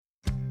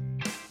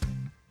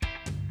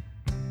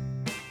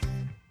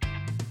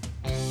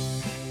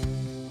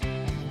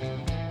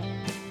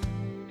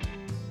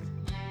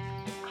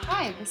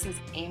Hi, this is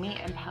Amy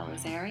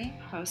Impellizzeri,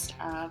 host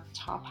of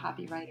Top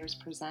Hobby Writers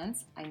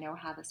Presents I Know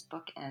How This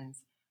Book Ends,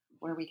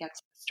 where we get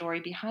to the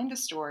story behind the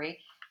story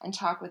and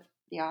talk with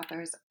the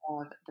authors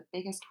of the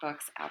biggest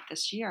books out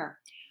this year.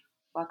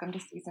 Welcome to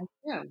Season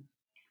 2.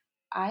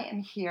 I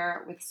am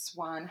here with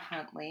Swan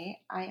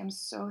Huntley. I am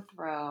so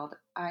thrilled.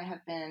 I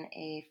have been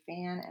a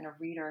fan and a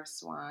reader of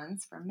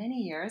Swan's for many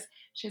years.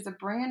 She has a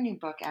brand new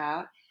book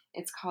out.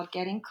 It's called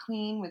Getting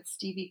Clean with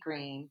Stevie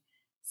Green.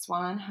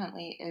 Swan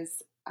Huntley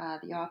is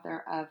the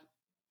author of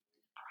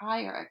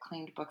prior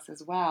acclaimed books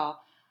as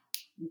well.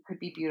 You Could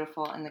Be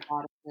Beautiful and The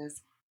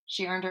Goddesses.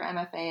 She earned her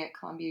MFA at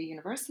Columbia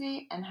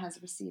University and has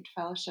received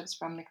fellowships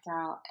from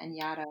MacDowell and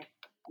Yaddo,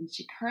 and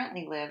she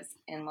currently lives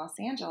in Los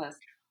Angeles.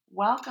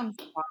 Welcome,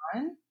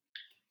 Swan.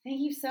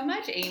 Thank you so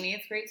much, Amy.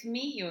 It's great to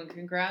meet you, and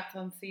congrats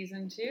on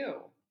Season 2.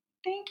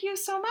 Thank you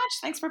so much.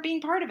 Thanks for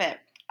being part of it.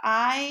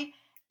 I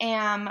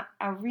am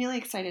really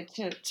excited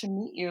to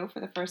meet you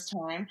for the first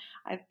time.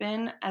 I've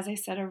been, as I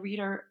said, a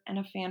reader and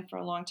a fan for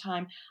a long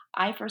time.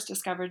 I first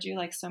discovered you,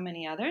 like so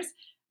many others,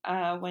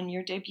 when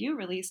your debut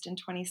released in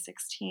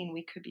 2016,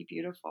 We Could Be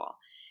Beautiful.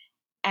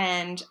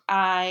 And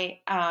I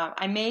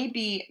may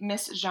be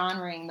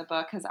misgenrering the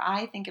book because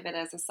I think of it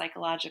as a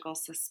psychological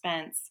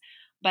suspense.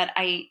 But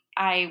I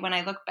when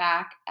I look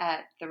back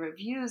at the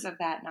reviews of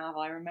that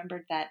novel, I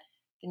remembered that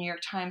the New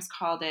York Times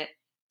called it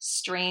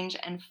strange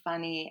and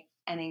funny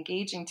and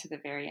engaging to the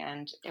very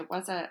end. It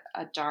was a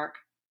dark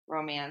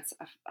romance,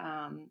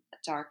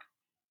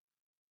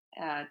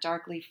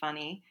 darkly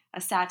funny,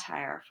 a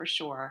satire for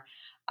sure.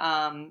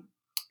 And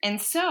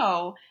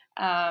so,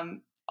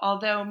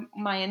 although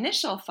my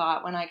initial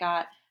thought when I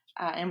got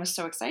and was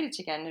so excited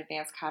to get an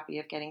advance copy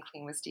of Getting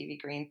Clean with Stevie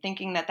Green,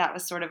 thinking that that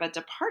was sort of a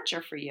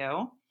departure for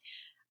you,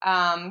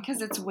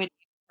 because it's witty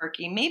and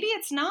quirky. Maybe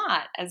it's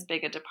not as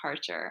big a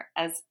departure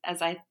as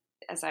I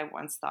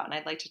once thought, and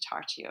I'd like to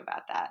talk to you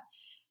about that.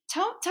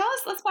 Tell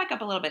us. Let's back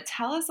up a little bit.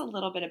 Tell us a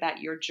little bit about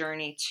your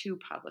journey to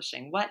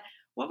publishing. What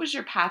was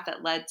your path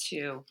that led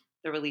to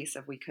the release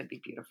of We Could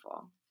Be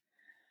Beautiful?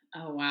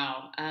 Oh,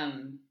 wow.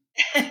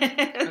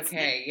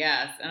 Okay,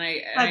 yes. And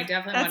I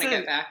definitely want to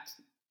get back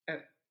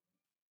to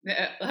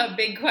a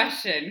big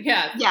question.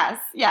 Yes.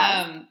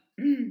 Yes.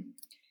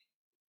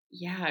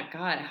 Yeah,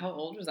 God, how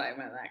old was I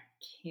when that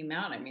came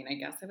out? I mean, I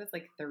guess I was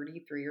like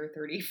 33 or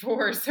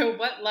 34. So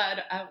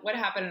what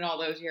happened in all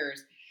those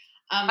years?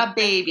 A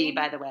baby,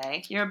 by the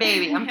way. You're a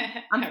baby.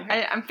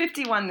 I'm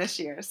 51 this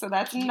year, so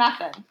that's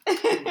nothing.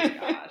 Oh my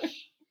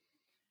gosh.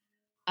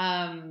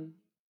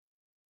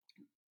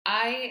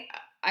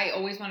 I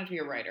always wanted to be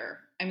a writer.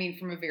 I mean,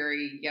 from a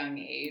very young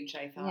age,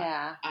 I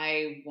thought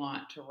I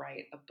want to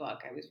write a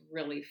book. I was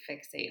really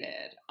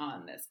fixated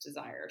on this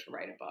desire to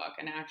write a book.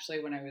 And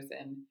actually, when I was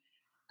in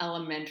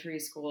elementary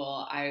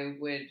school, I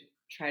remember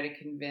trying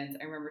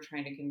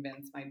to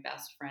convince my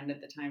best friend at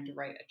the time to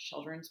write a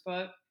children's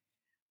book.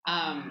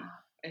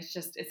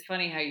 It's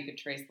funny how you could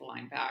trace the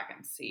line back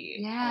and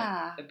see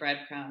the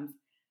breadcrumbs.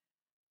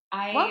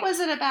 What was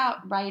it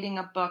about writing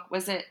a book?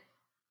 Was it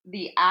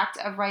the act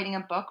of writing a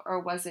book, or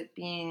was it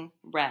being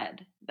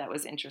read that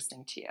was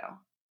interesting to you?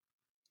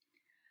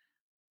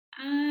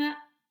 I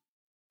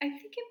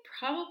think it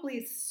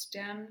probably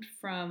stemmed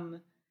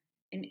from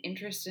an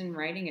interest in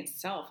writing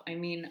itself. I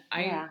mean,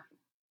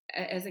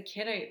 as a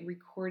kid, I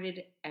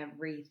recorded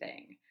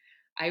everything.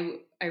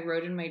 I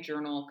wrote in my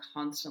journal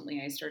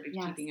constantly. I started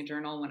keeping a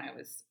journal when I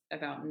was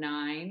about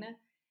 9,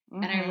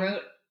 and I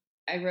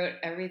wrote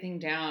everything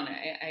down.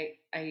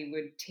 I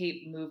would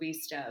tape movie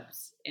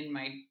stubs in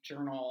my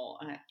journal.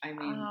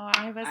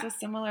 I was a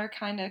similar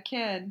kind of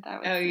kid.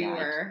 You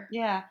were?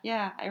 Yeah,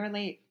 I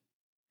relate.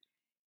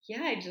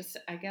 Yeah,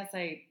 I guess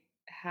I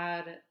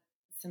had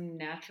some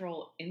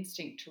natural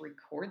instinct to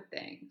record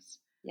things.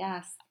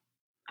 Yes.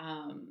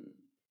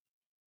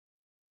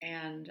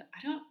 And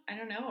I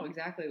don't know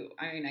exactly.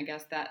 I mean, I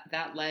guess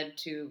that led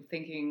to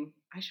thinking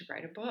I should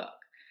write a book.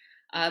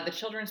 The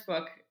children's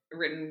book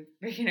written,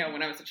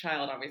 when I was a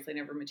child, obviously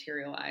never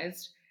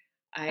materialized.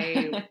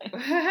 I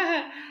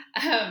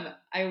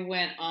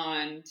went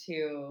on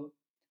to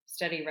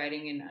study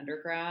writing in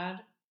undergrad,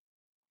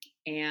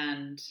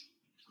 and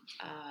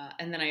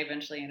then I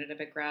eventually ended up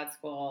at grad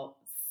school.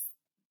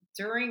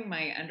 During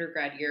my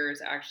undergrad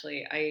years,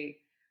 actually, I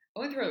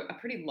went through a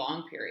pretty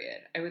long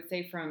period. I would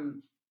say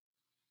from,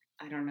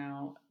 I don't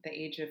know, the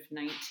age of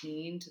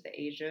 19 to the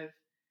age of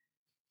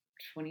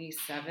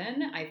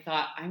 27, I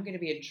thought I'm going to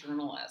be a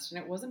journalist. And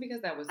it wasn't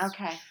because that was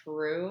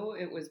true.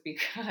 It was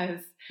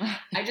because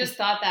I just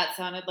thought that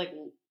sounded like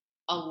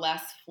a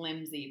less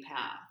flimsy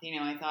path.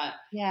 I thought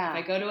if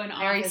I go to an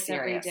office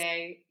every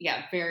day,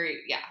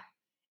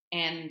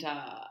 and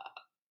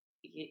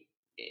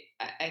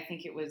I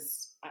think it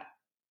was,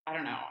 I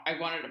don't know. I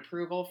wanted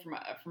approval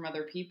from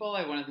other people.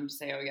 I wanted them to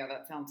say, "Oh yeah,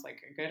 that sounds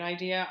like a good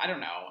idea." I don't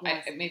know.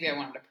 Yes. Maybe I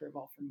wanted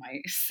approval from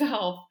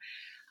myself.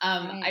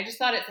 I just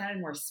thought it sounded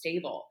more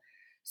stable.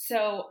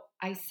 So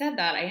I said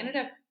that. I ended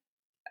up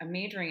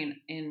majoring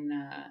in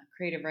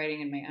creative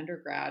writing in my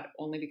undergrad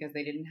only because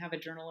they didn't have a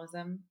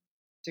journalism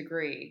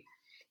degree.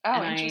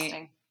 Oh,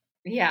 interesting.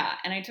 Yeah,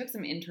 and I took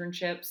some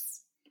internships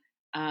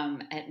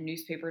at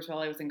newspapers while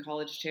I was in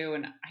college too,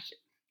 and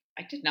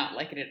I did not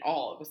like it at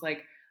all. It was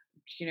like,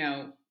 you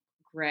know,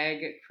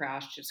 Greg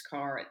crashed his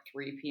car at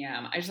 3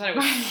 p.m. I just thought it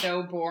was Right.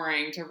 so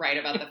boring to write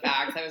about the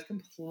facts. I was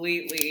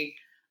completely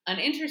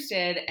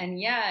uninterested, and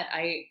yet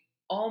I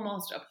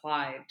almost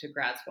applied to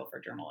grad school for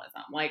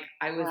journalism. Like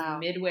I was Wow.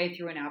 midway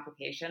through an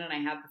application, and I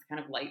had this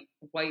kind of white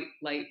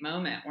light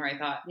moment where I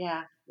thought,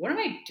 Yeah. what am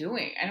I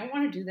doing? I don't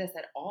want to do this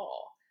at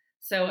all.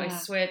 So I Yeah.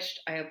 switched.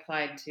 I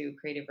applied to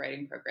creative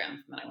writing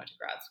programs, and then I went to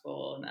grad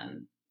school. And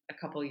then a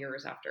couple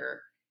years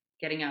after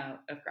getting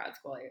out of grad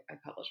school, I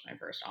published my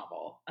first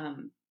novel.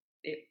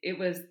 It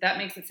was that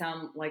makes it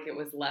sound like it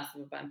was less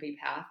of a bumpy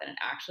path than it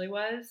actually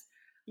was.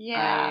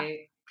 Yeah.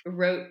 I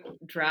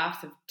wrote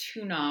drafts of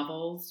 2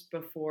 novels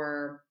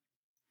before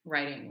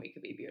writing We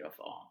Could Be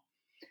Beautiful.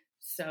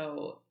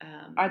 So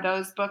Are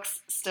those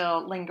books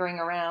still lingering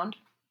around?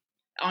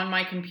 on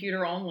my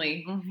computer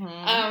only. Mm-hmm.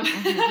 Um,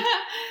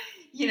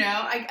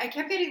 Mm-hmm. I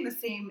kept getting the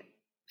same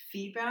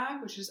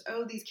feedback, which is,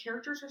 oh, these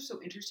characters are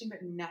so interesting,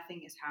 but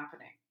nothing is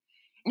happening.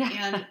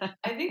 And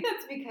I think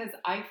that's because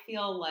I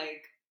feel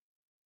like,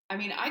 I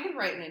mean, I could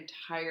write an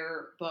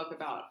entire book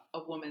about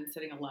a woman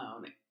sitting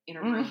alone in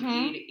a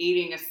room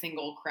eating a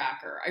single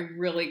cracker. I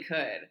really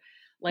could.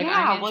 Like, I'm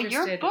Yeah, well,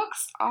 your interested.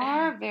 books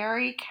are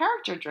very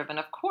character driven,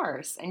 of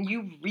course, and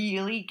you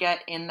really get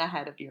in the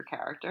head of your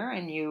character,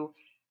 and you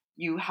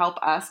help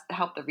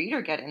the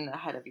reader get in the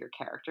head of your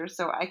character.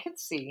 So I could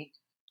see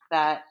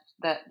that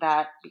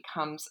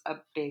becomes a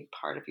big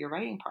part of your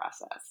writing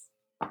process.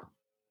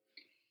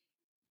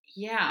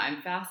 Yeah,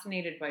 I'm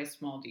fascinated by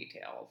small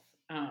details.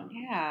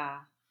 Yeah.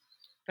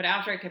 But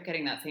after I kept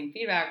getting that same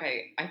feedback,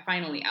 I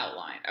finally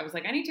outlined. I was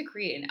like, I need to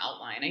create an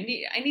outline.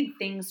 I need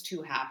things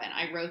to happen.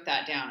 I wrote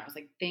that down. I was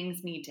like,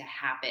 things need to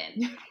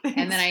happen.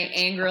 And then I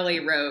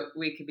angrily wrote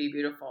We Could Be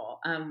Beautiful,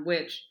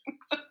 which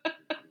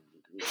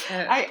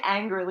I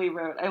angrily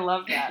wrote. I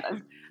love that.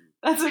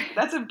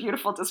 That's a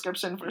beautiful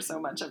description for so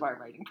much of our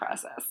writing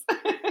process.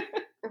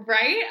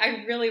 right?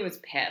 I really was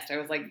pissed. I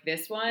was like,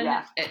 this one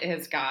Yeah. it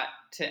has got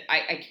to.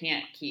 I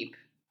can't keep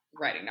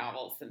writing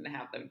novels and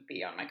have them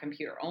be on my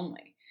computer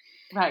only.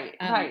 Right.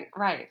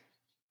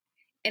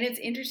 And it's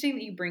interesting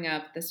that you bring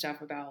up the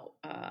stuff about,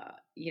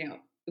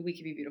 We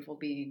Could Be Beautiful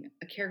being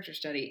a character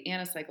study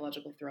and a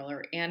psychological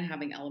thriller and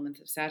having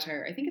elements of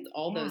satire. I think it's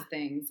all Yeah. those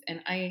things.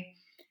 And I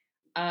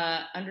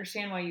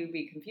understand why you'd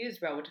be confused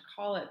about what to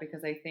call it,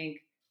 because I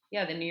think,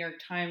 yeah, the New York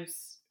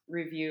Times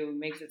review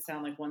makes it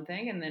sound like one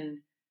thing, and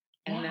then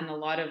a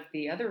lot of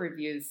the other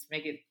reviews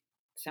make it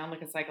sound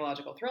like a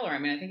psychological thriller. I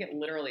mean, I think it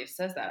literally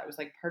says that. It was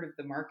like part of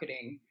the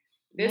marketing.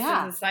 This is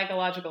a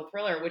psychological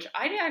thriller, which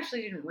I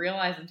actually didn't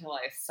realize until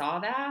I saw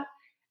that,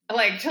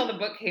 like till the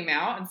book came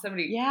out and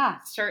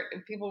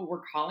people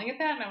were calling it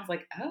that, and I was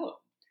like, oh,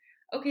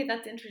 okay,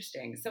 that's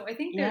interesting. So I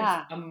think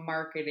there's a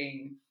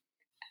marketing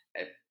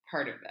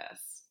part of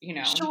this,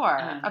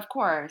 Sure, of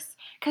course,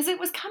 because it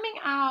was coming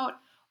out.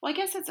 Well, I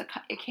guess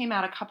it came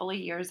out a couple of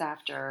years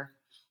after,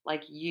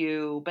 like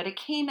you, but it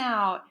came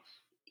out,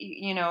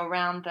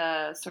 around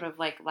the sort of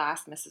like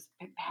Last Mrs.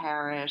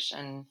 Parrish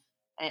and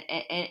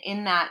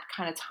in that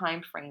kind of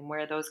time frame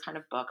where those kind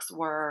of books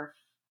were,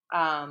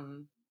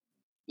 um,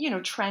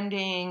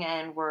 trending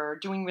and were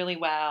doing really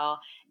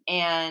well,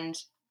 and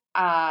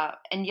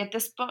yet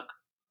this book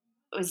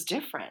was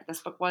different.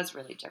 This book was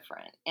really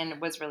different, and it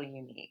was really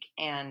unique,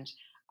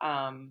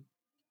 um,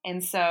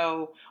 and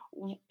so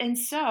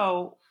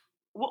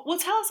well,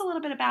 tell us a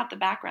little bit about the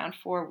background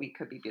for We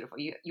Could Be Beautiful.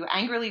 You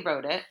angrily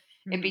wrote it.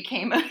 Mm-hmm. It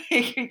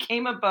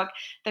became a book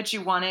that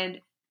you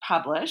wanted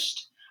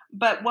published.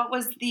 But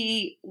was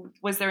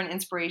there an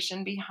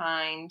inspiration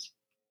behind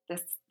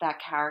that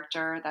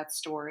character, that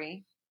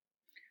story?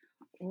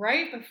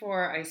 Right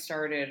before I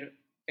started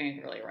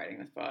angrily writing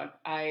this book,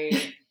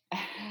 I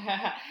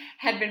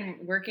had been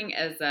working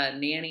as a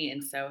nanny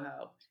in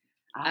Soho.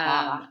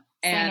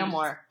 Say no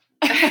more.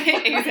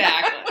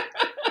 Exactly.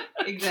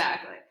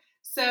 Exactly.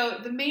 So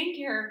the main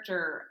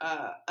character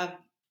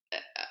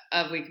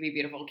of We Could Be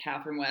Beautiful,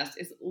 Catherine West,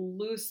 is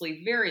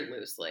very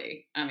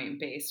loosely,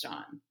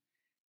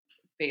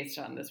 based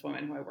on this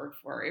woman who I work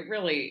for. It's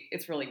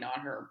really not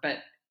her, but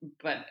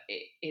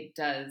it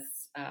does.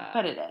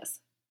 But it is.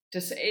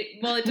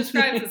 It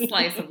describes the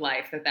slice of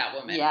life that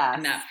woman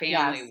and that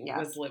family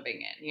was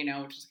living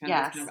in, which is kind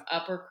of this kind of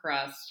upper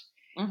crust,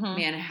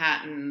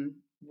 Manhattan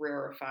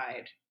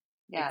rarefied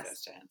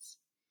existence.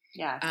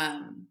 Yes.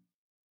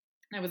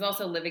 I was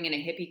also living in a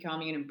hippie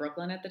commune in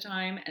Brooklyn at the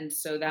time, and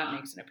so that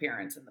makes an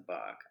appearance in the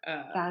book.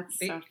 That's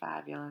so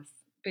fabulous.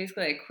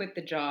 Basically, I quit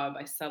the job.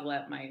 I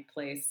sublet my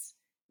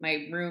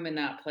room in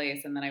that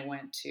place, and then I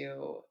went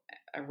to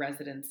a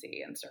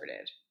residency and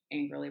started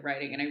angrily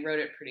writing, and I wrote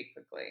it pretty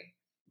quickly.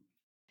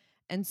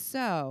 And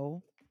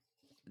so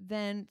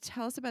then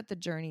tell us about the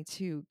journey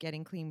to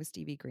Getting Clean with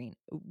Stevie Green.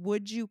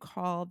 Would you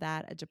call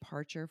that a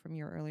departure from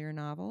your earlier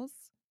novels?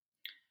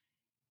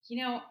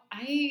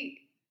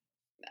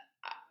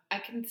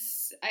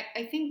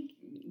 I think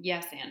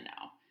yes and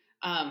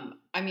no.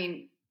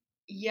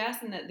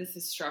 yes, and that this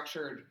is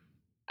structured.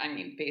 I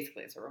mean,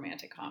 basically, it's a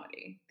romantic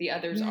comedy. The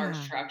others are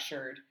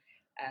structured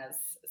as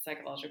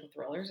psychological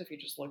thrillers. If you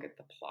just look at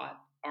the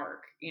plot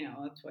arc,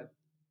 that's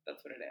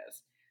what it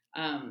is.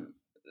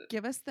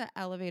 Give us the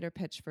elevator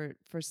pitch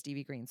for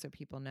Stevie Green so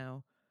people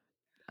know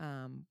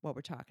what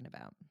we're talking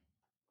about.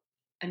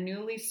 A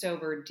newly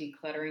sober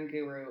decluttering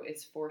guru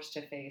is forced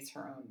to face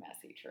her own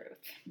messy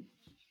truth.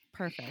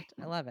 Perfect.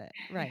 I love it.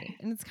 Right.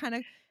 And it's kind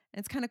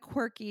of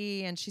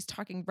quirky, and she's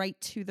talking right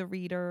to the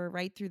reader,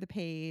 right through the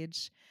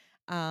page.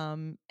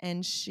 And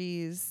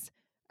she's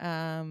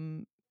got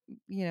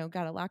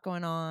a lot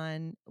going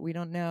on. We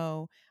don't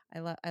know. I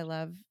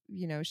love,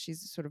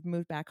 she's sort of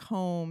moved back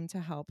home to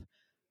help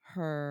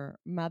her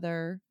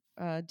mother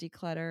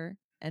declutter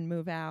and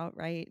move out,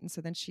 right? And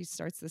so then she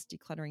starts this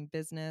decluttering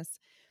business,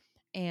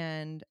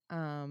 and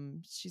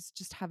she's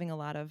just having a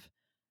lot of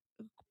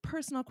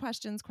personal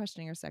questions,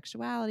 questioning her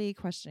sexuality,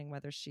 questioning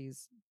whether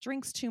she's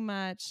drinks too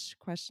much,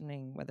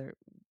 questioning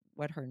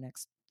what her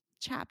next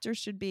chapter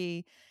should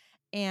be,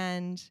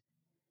 and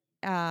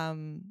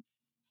um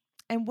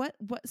what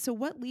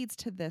leads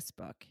to this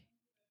book?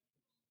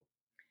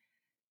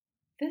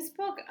 This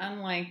book,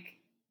 unlike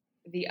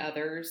the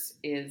others,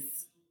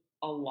 is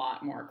a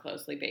lot more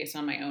closely based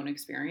on my own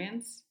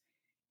experience.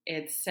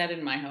 It's set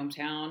in my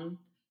hometown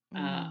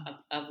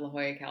of La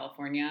Jolla,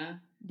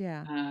 California.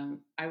 Yeah.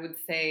 I would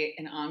say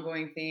an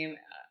ongoing theme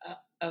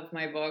of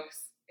my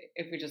books,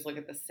 if we just look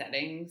at the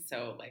settings,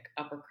 so like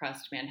upper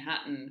crust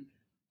Manhattan,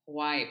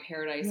 Hawaii,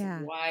 Paradise,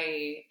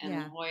 Hawaii, and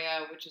La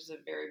Jolla, which is a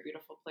very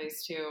beautiful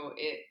place too.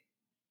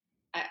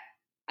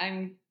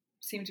 I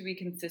seem to be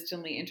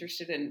consistently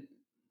interested in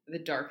the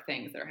dark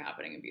things that are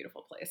happening in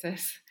beautiful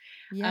places.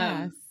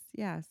 Yes,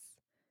 yes.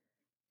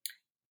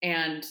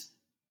 And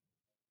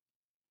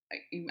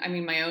I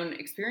mean, my own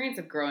experience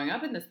of growing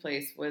up in this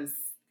place was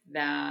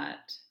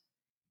that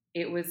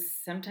it was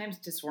sometimes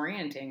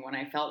disorienting when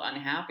I felt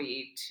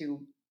unhappy to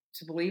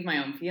believe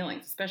my own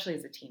feelings, especially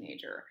as a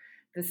teenager.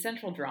 The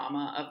central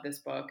drama of this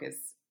book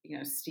is,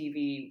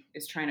 Stevie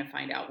is trying to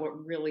find out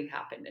what really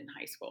happened in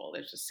high school.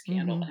 There's a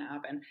scandal that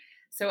happened.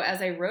 So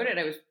as I wrote it,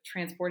 I was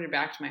transported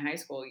back to my high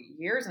school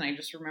years, and I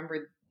just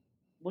remembered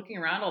looking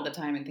around all the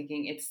time and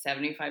thinking, it's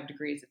 75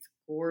 degrees, it's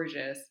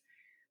gorgeous.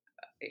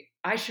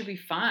 I should be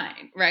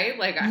fine, right?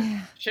 Like,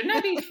 shouldn't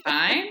I be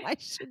fine? I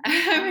should be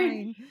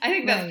fine. I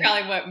think that's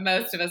probably what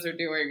most of us are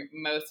doing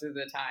most of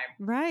the time.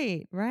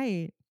 Right,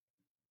 right.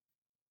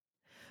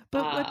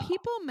 But what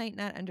people might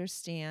not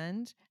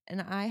understand, and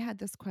I had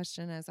this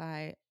question as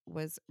I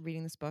was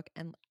reading this book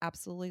and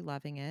absolutely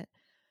loving it,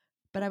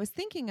 but I was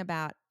thinking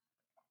about,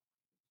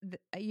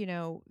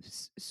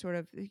 sort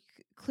of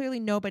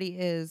clearly nobody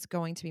is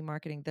going to be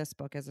marketing this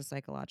book as a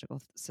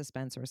psychological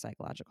suspense or a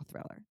psychological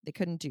thriller. They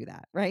couldn't do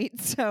that, right?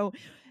 So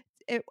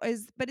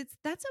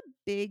that's a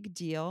big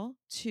deal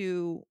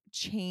to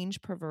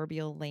change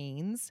proverbial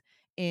lanes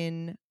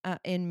in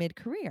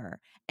mid-career.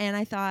 And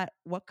I thought,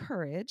 what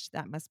courage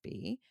that must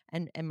be,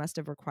 and must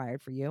have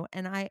required for you.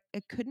 And I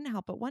couldn't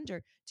help but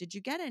wonder, did you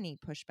get any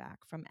pushback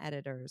from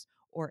editors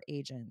or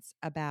agents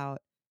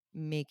about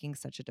making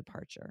such a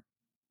departure?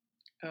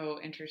 Oh,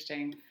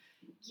 interesting.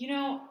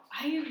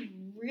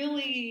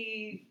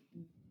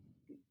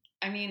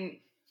 I mean,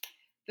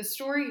 the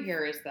story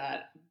here is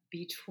that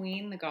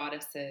between The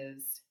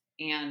Goddesses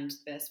and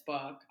this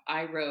book,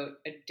 I wrote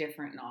a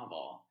different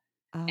novel.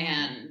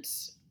 And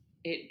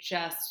it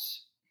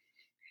just,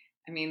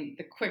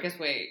 the quickest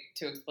way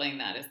to explain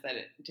that is that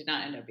it did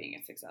not end up being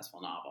a successful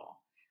novel.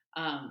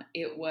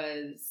 It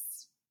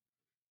was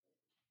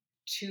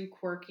too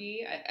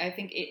quirky. I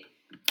think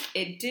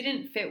it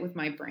didn't fit with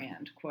my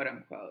brand, quote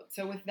unquote.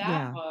 So with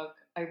that book,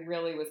 I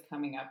really was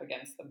coming up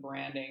against the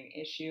branding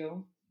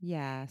issue.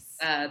 Yes.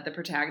 The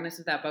protagonist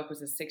of that book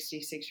was a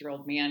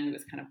 66-year-old man who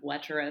was kind of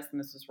lecherous, and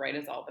this was right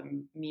as all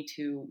the Me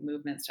Too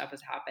movement stuff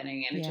was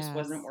happening, and it just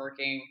wasn't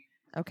working.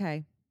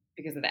 Okay.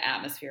 Because of the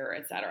atmosphere,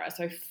 et cetera.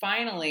 So I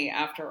finally,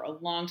 after a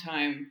long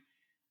time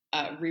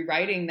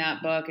rewriting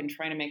that book and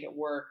trying to make it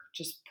work,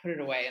 just put it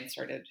away and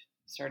started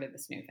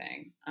this new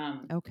thing.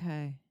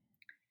 Okay.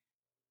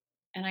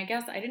 And I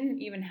guess I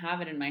didn't even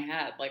have it in my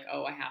head, like,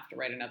 oh, I have to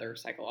write another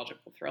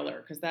psychological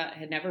thriller, because that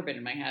had never been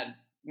in my head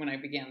when I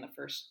began the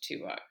first two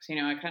books.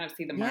 I kind of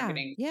see the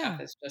marketing stuff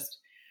as just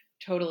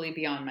totally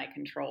beyond my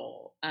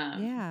control.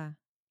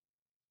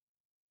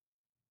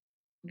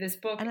 This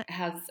book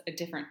has a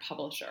different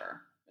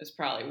publisher. It's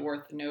probably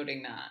worth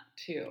noting that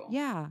too.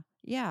 Yeah.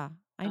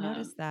 I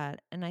noticed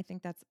that, and I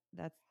think that's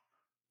that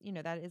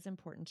is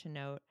important to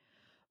note.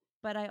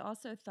 But I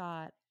also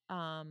thought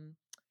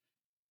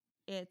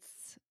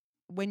it's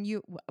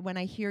when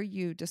I hear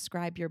you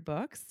describe your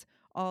books,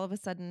 all of a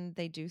sudden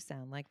they do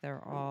sound like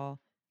they're all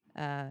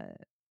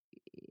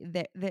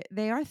they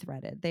are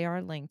threaded. They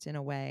are linked in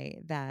a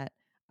way that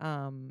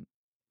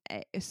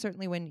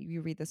certainly when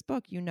you read this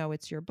book,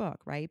 it's your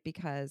book, right?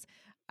 Because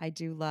I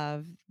do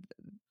love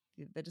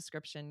the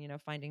description,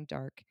 finding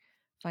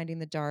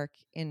the dark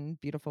in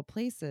beautiful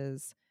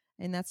places.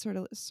 And that's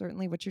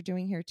certainly what you're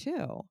doing here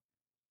too.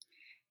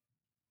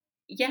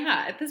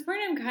 Yeah, at this point,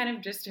 I'm kind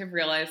of just have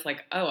realized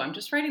like, oh, I'm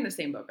just writing the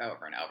same book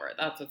over and over.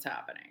 That's what's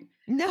happening.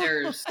 No,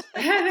 There's,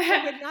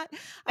 I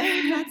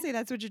would not say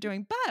that's what you're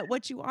doing. But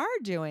what you are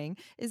doing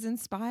is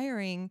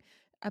inspiring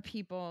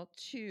people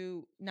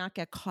to not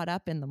get caught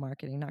up in the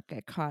marketing, not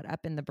get caught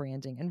up in the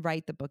branding, and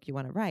write the book you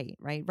want to write,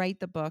 right? Write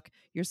the book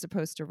you're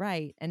supposed to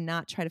write and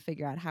not try to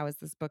figure out how is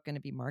this book going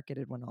to be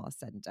marketed when all is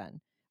said and done,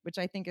 which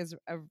I think is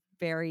a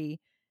very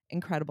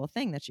incredible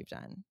thing that you've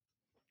done.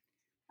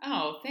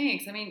 Oh,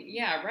 thanks. I mean,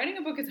 yeah, writing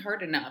a book is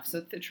hard enough.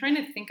 So trying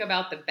to think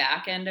about the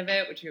back end of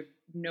it, which you have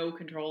no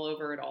control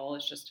over at all,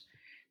 is just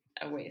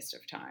a waste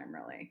of time,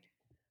 really.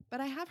 But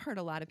I have heard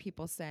a lot of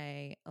people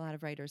say, a lot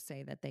of writers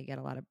say that they get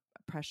a lot of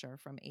pressure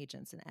from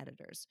agents and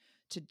editors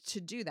to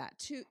do that,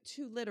 to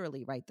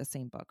literally write the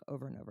same book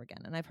over and over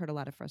again. And I've heard a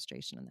lot of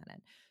frustration on that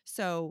end.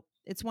 So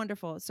it's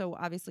wonderful. So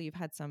obviously you've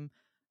had some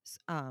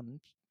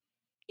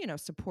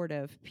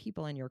supportive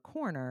people in your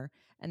corner,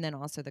 and then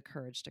also the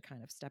courage to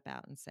kind of step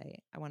out and say,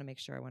 I want to make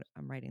sure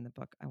I'm writing the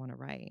book I want to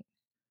write.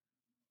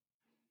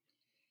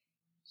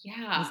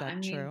 Yeah, Is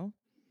that true?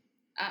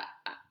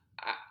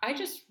 I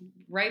just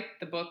write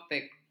the book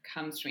that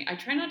comes to me. I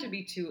try not to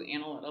be too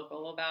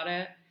analytical about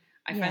it.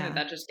 I find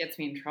that just gets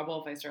me in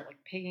trouble if I start like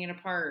picking it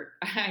apart.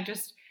 I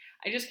just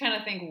kind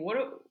of think, what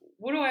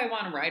do I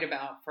want to write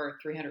about for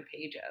 300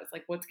 pages?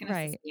 Like, what's going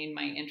to sustain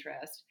my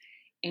interest?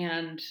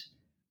 And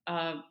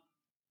I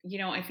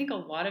think a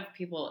lot of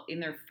people in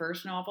their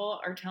first novel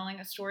are telling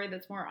a story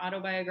that's more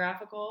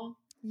autobiographical.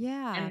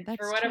 Yeah, and that's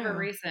for whatever true.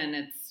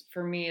 reason,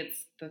 for me,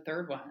 it's the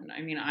third one.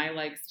 I mean, I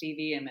like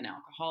Stevie. I'm an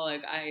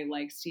alcoholic. I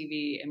like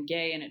Stevie. I'm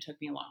gay. And it took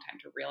me a long time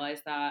to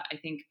realize that. I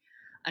think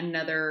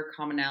another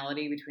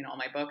commonality between all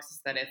my books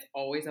is that it's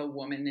always a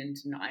woman in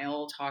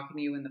denial talking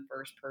to you in the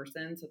first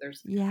person. So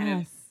there's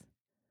kind of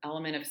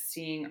element of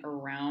seeing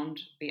around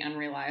the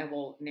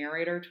unreliable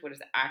narrator to what is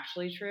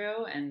actually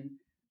true, and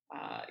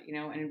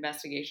an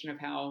investigation of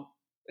how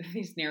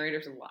these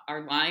narrators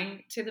are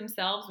lying to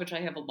themselves, which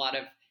I have a lot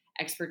of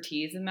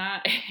expertise in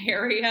that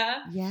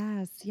area.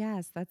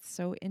 Yes, that's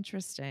so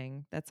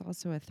interesting. That's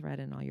also a thread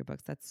in all your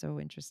books. That's so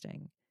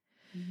interesting.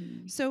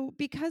 Mm-hmm. So,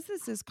 because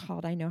this is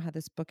called I Know How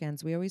This Book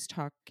Ends, we always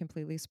talk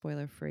completely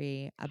spoiler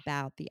free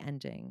about the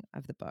ending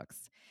of the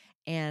books.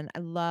 And I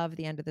love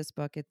the end of this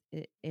book.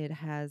 It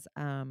has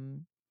a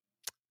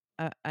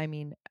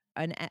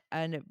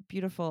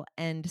beautiful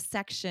end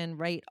section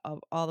right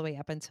all the way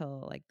up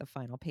until like the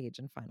final page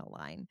and final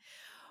line.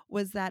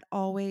 Was that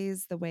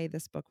always the way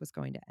this book was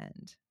going to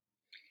end?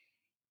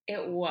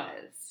 It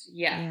was,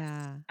 yes.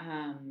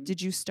 Yeah.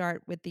 Did you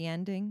start with the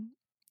ending?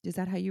 Is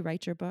that how you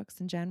write your books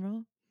in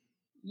general?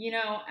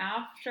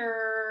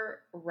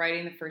 After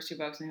writing the first two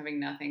books and having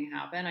nothing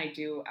happen, I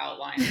do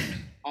outline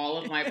all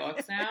of my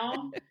books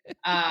now.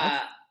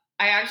 Yes.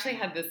 I actually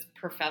had this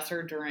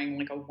professor during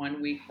like a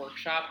 1-week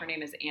workshop. Her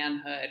name is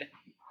Anne Hood,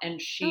 and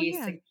she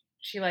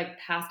like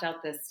passed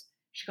out this.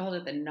 She called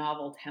it the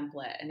novel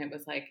template, and it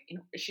was like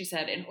she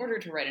said, in order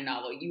to write a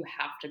novel, you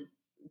have to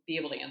be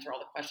able to answer all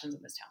the questions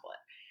in this template.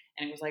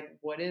 And it was like,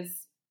 what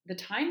is the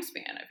time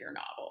span of your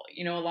novel?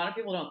 A lot of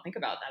people don't think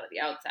about that at the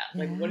outset.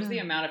 Yeah. Like, what is the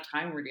amount of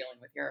time we're dealing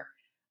with here?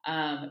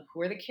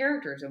 Who are the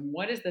characters, and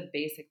what is the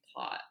basic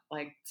plot?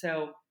 Like,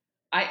 so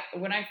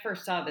when I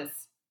first saw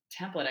this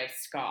template, I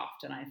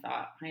scoffed and I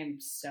thought, I am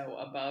so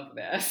above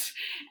this.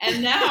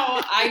 And now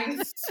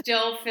I'm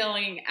still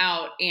filling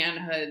out Anne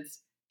Hood's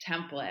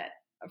template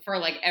for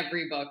like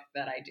every book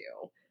that I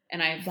do.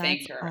 And I've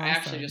thanked her. Awesome. I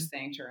actually just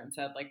thanked her and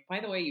said, like, by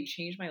the way, you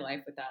changed my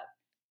life with that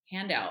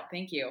handout.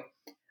 Thank you.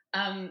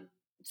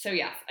 So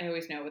yes, I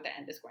always know what the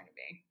end is going to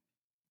be.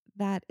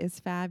 That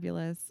is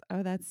fabulous.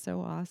 Oh, that's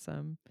so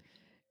awesome.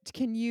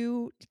 Can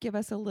you give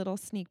us a little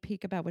sneak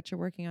peek about what you're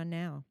working on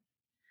now?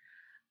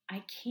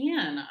 I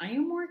can. I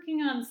am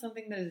working on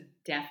something that is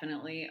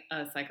definitely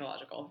a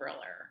psychological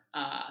thriller.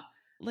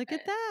 Look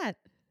at that.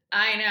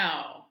 I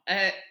know.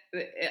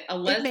 A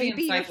lesbian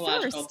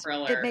psychological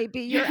thriller. It may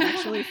be your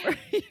actually first.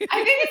 I think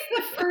it's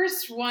the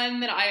first one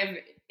that I have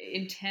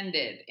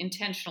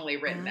intentionally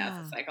written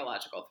as a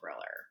psychological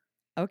thriller.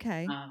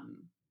 Okay.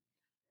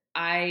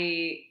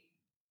 I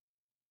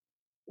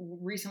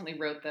recently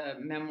wrote the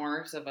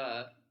memoirs of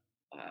a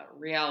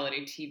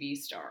reality TV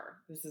star.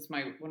 This is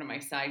one of my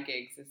side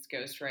gigs is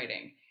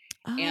ghostwriting.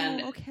 Oh,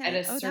 and okay. At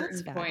a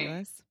certain point,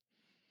 fabulous.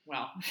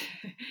 Well,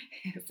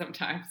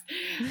 sometimes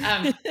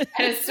at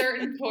a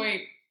certain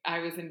point, I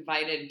was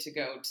invited to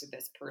go to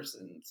this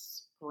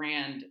person's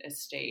grand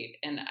estate,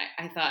 and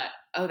I thought,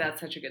 oh,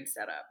 that's such a good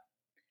setup.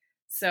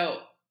 So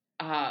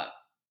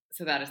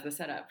that is the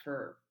setup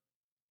for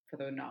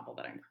the novel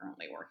that I'm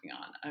currently working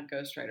on. A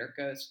ghostwriter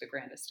goes to the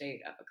grand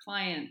estate of a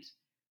client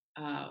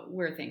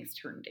where things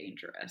turn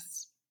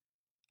dangerous.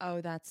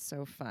 Oh, that's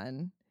so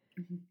fun.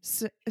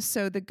 Mm-hmm.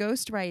 So the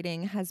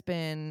ghostwriting has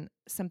been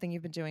something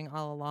you've been doing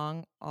all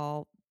along,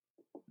 all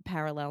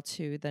parallel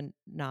to the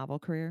novel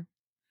career?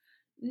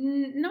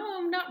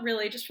 No, not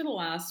really. Just for the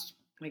last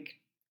like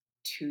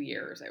 2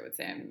 years, I would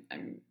say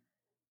I'm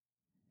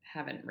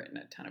haven't written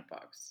a ton of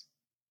books.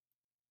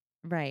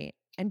 Right.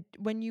 And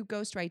when you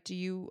ghostwrite, do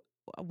you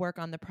work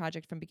on the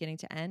project from beginning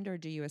to end, or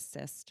do you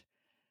assist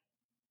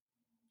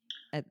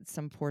at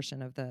some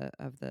portion of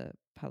the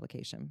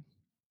publication?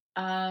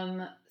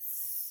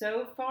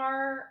 So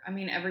far, I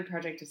mean, every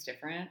project is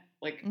different.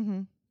 Like,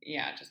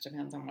 yeah, it just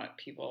depends on what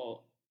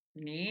people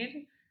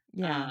need.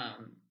 Yeah.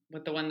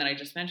 With the one that I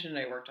just mentioned,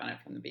 I worked on it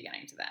from the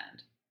beginning to the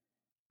end.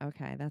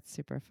 Okay, that's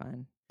super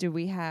fun. Do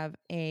we have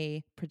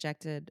a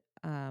projected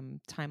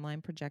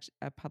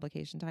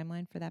publication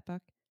timeline for that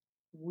book?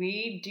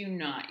 We do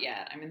not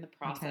yet. I'm in the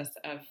process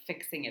of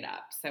fixing it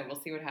up, so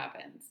we'll see what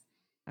happens.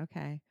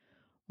 Okay.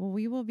 Well,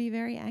 we will be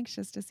very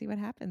anxious to see what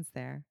happens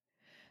there.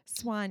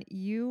 Swan,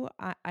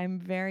 I'm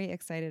very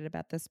excited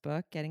about this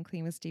book. Getting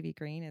Clean with Stevie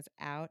Green is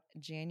out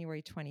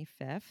January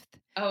 25th.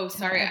 Oh,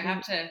 sorry, I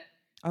got to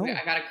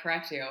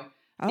correct you.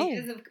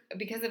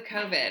 Because of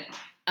COVID,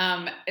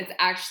 it's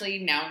actually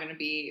now going to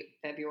be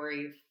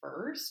February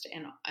 1st,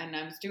 and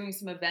I'm doing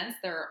some events.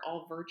 They're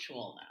all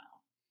virtual now.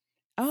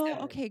 Oh, so.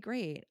 Okay,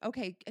 great.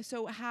 Okay,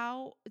 so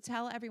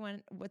tell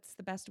everyone what's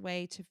the best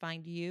way to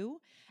find you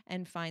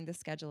and find the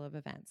schedule of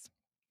events.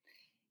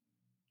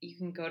 You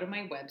can go to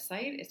my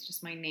website. It's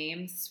just my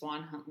name,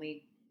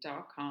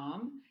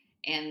 swanhuntley.com,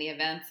 and the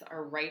events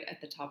are right at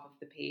the top of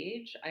the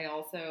page. I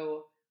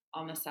also,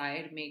 on the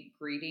side, make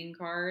greeting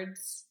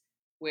cards,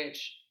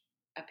 which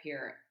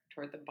appear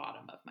toward the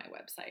bottom of my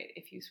website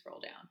if you scroll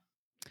down.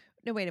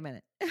 No, wait a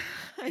minute.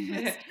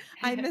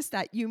 I missed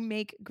that. You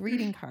make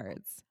greeting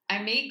cards. I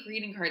make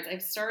greeting cards.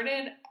 I've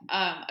started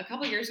a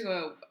couple years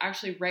ago,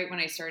 actually right when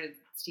I started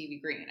Stevie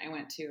Green. I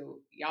went to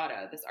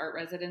YADA, this art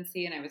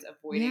residency, and I was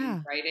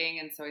avoiding writing.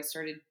 And so I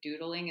started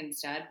doodling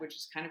instead, which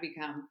has kind of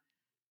become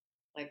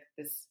like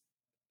this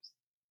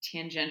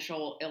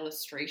tangential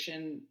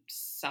illustration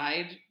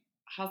side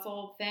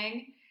hustle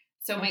thing.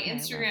 So my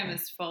Instagram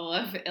is full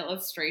of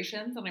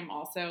illustrations, and I'm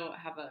also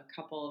have a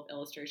couple of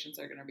illustrations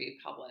that are going to be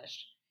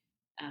published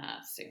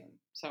soon.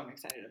 So I'm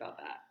excited about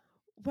that.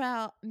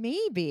 Well,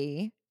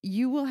 maybe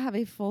you will have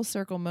a full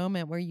circle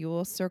moment where you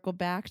will circle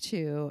back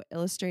to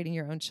illustrating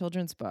your own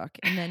children's book,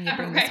 and then you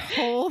bring this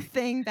whole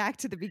thing back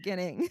to the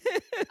beginning.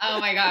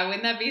 Oh my God,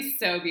 wouldn't that be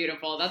so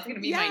beautiful? That's going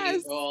to be my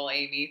new goal,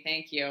 Amy.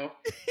 Thank you.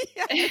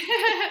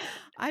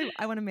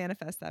 I want to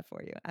manifest that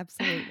for you.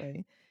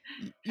 Absolutely.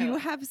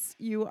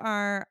 You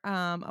are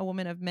a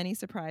woman of many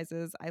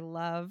surprises. I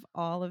love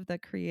all of the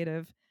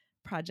creative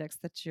projects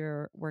that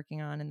you're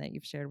working on and that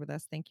you've shared with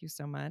us. Thank you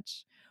so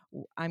much.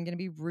 I'm going to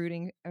be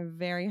rooting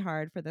very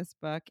hard for this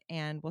book,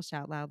 and we'll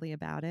shout loudly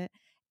about it.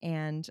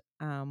 And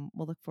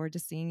we'll look forward to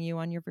seeing you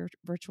on your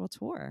virtual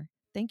tour.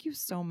 Thank you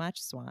so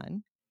much,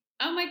 Swan.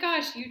 Oh my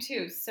gosh, you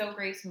too. So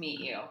great to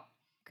meet you.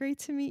 Great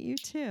to meet you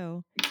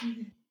too.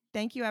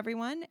 Thank you,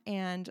 everyone.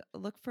 And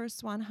look for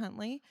Swan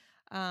Huntley.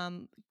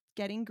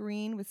 Getting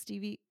Clean with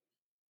Stevie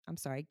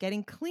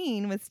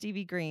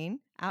Green,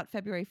 out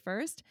February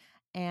 1st.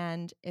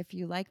 And if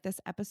you like this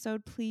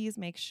episode, please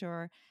make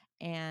sure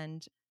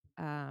and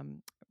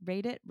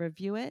rate it,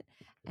 review it.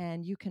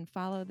 And you can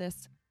follow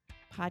this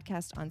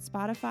podcast on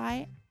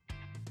Spotify,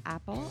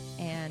 Apple,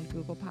 and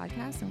Google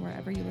Podcasts, and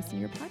wherever you listen to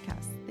your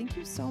podcasts. Thank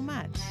you so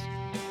much.